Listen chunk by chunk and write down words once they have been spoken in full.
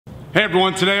Hey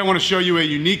everyone, today I want to show you a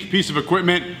unique piece of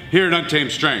equipment here at Untamed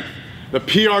Strength. The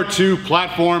PR2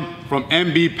 platform from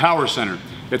MB Power Center.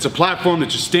 It's a platform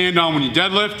that you stand on when you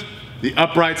deadlift. The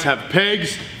uprights have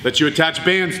pegs that you attach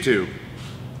bands to.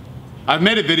 I've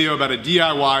made a video about a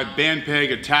DIY band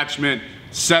peg attachment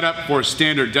setup for a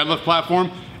standard deadlift platform,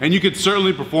 and you could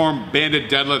certainly perform banded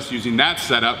deadlifts using that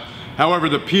setup. However,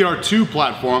 the PR2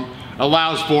 platform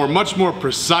allows for much more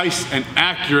precise and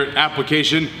accurate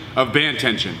application of band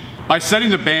tension. By setting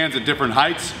the bands at different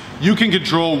heights, you can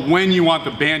control when you want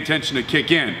the band tension to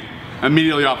kick in.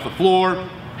 Immediately off the floor,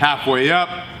 halfway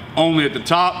up, only at the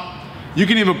top. You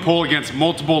can even pull against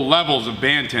multiple levels of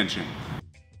band tension.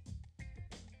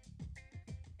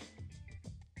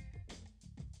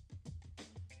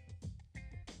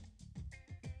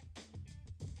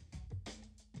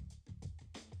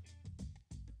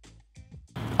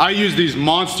 I use these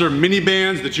monster mini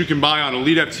bands that you can buy on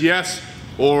Elite FTS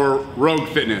or Rogue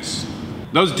Fitness.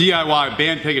 Those DIY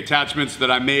band peg attachments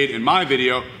that I made in my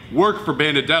video work for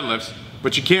banded deadlifts,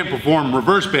 but you can't perform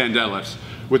reverse band deadlifts.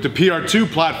 With the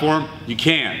PR2 platform, you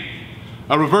can.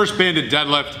 A reverse banded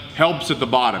deadlift helps at the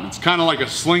bottom. It's kind of like a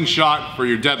slingshot for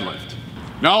your deadlift.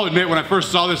 Now I'll admit, when I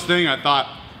first saw this thing, I thought,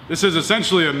 this is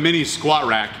essentially a mini squat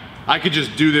rack. I could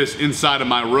just do this inside of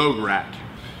my Rogue rack.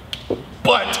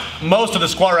 But most of the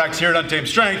squat racks here at Untamed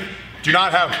Strength do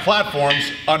not have platforms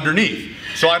underneath.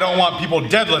 So I don't want people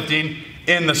deadlifting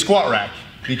in the squat rack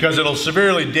because it'll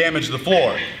severely damage the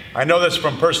floor. I know this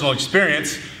from personal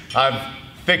experience. I've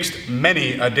fixed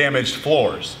many damaged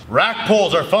floors. Rack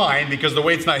pulls are fine because the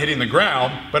weight's not hitting the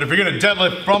ground, but if you're gonna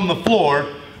deadlift from the floor,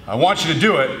 I want you to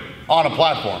do it on a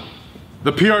platform.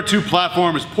 The PR2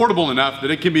 platform is portable enough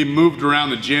that it can be moved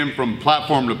around the gym from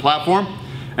platform to platform,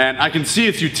 and I can see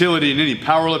its utility in any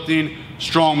powerlifting,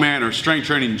 strongman, or strength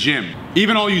training gym.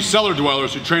 Even all you cellar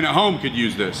dwellers who train at home could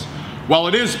use this. While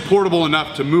it is portable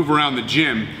enough to move around the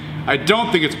gym, I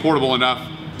don't think it's portable enough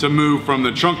to move from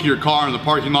the trunk of your car in the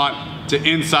parking lot to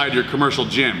inside your commercial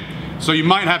gym. So you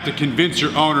might have to convince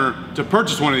your owner to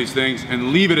purchase one of these things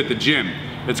and leave it at the gym.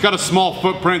 It's got a small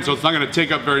footprint, so it's not gonna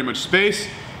take up very much space.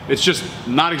 It's just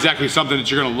not exactly something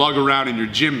that you're gonna lug around in your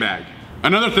gym bag.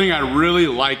 Another thing I really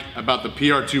like about the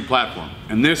PR2 platform,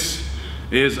 and this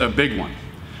is a big one,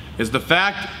 is the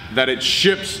fact that it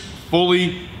ships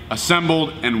fully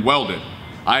assembled and welded.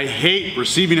 I hate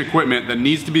receiving equipment that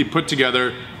needs to be put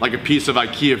together like a piece of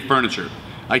IKEA furniture.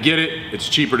 I get it, it's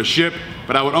cheaper to ship,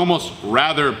 but I would almost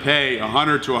rather pay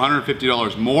 $100 to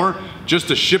 $150 more just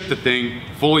to ship the thing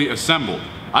fully assembled.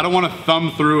 I don't want to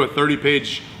thumb through a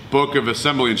 30-page book of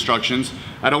assembly instructions.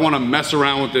 I don't want to mess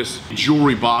around with this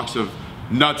jewelry box of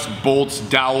nuts, bolts,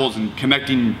 dowels, and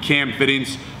connecting cam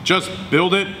fittings. Just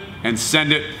build it and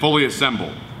send it fully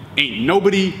assembled. Ain't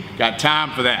nobody got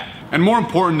time for that. And more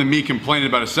important than me complaining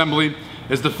about assembly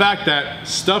is the fact that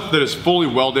stuff that is fully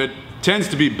welded tends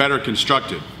to be better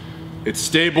constructed. It's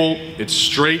stable, it's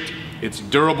straight, it's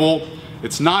durable.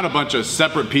 It's not a bunch of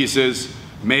separate pieces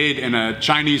made in a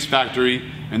Chinese factory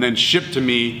and then shipped to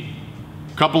me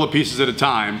a couple of pieces at a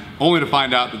time, only to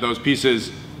find out that those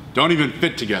pieces don't even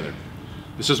fit together.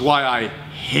 This is why I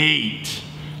hate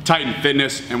Titan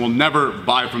Fitness and will never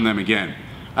buy from them again.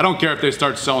 I don't care if they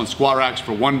start selling squat racks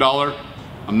for $1,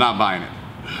 I'm not buying it.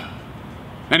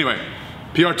 Anyway,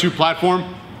 PR2 platform,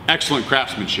 excellent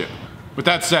craftsmanship. With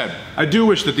that said, I do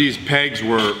wish that these pegs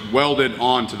were welded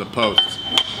onto the posts.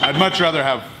 I'd much rather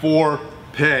have 4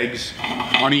 pegs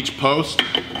on each post,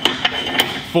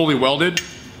 fully welded,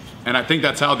 and I think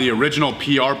that's how the original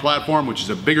PR platform, which is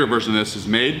a bigger version of this, is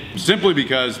made, simply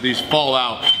because these fall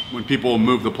out when people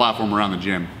move the platform around the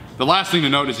gym. The last thing to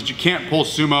note is that you can't pull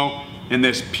sumo in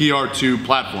this PR2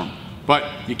 platform, but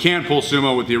you can pull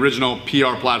sumo with the original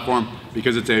PR platform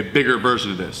because it's a bigger version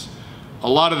of this. A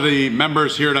lot of the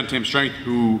members here at Untamed Strength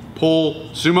who pull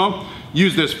sumo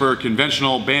use this for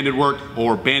conventional banded work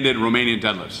or banded Romanian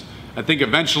deadlifts. I think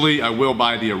eventually I will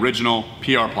buy the original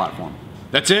PR platform.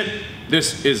 That's it.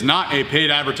 This is not a paid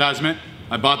advertisement.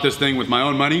 I bought this thing with my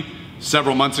own money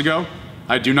several months ago.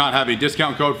 I do not have a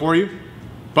discount code for you,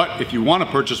 but if you want to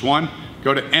purchase one,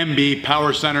 go to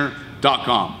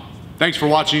mbpowercenter.com. Thanks for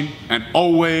watching, and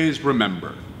always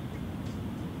remember,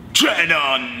 train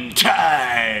on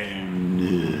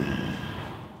time.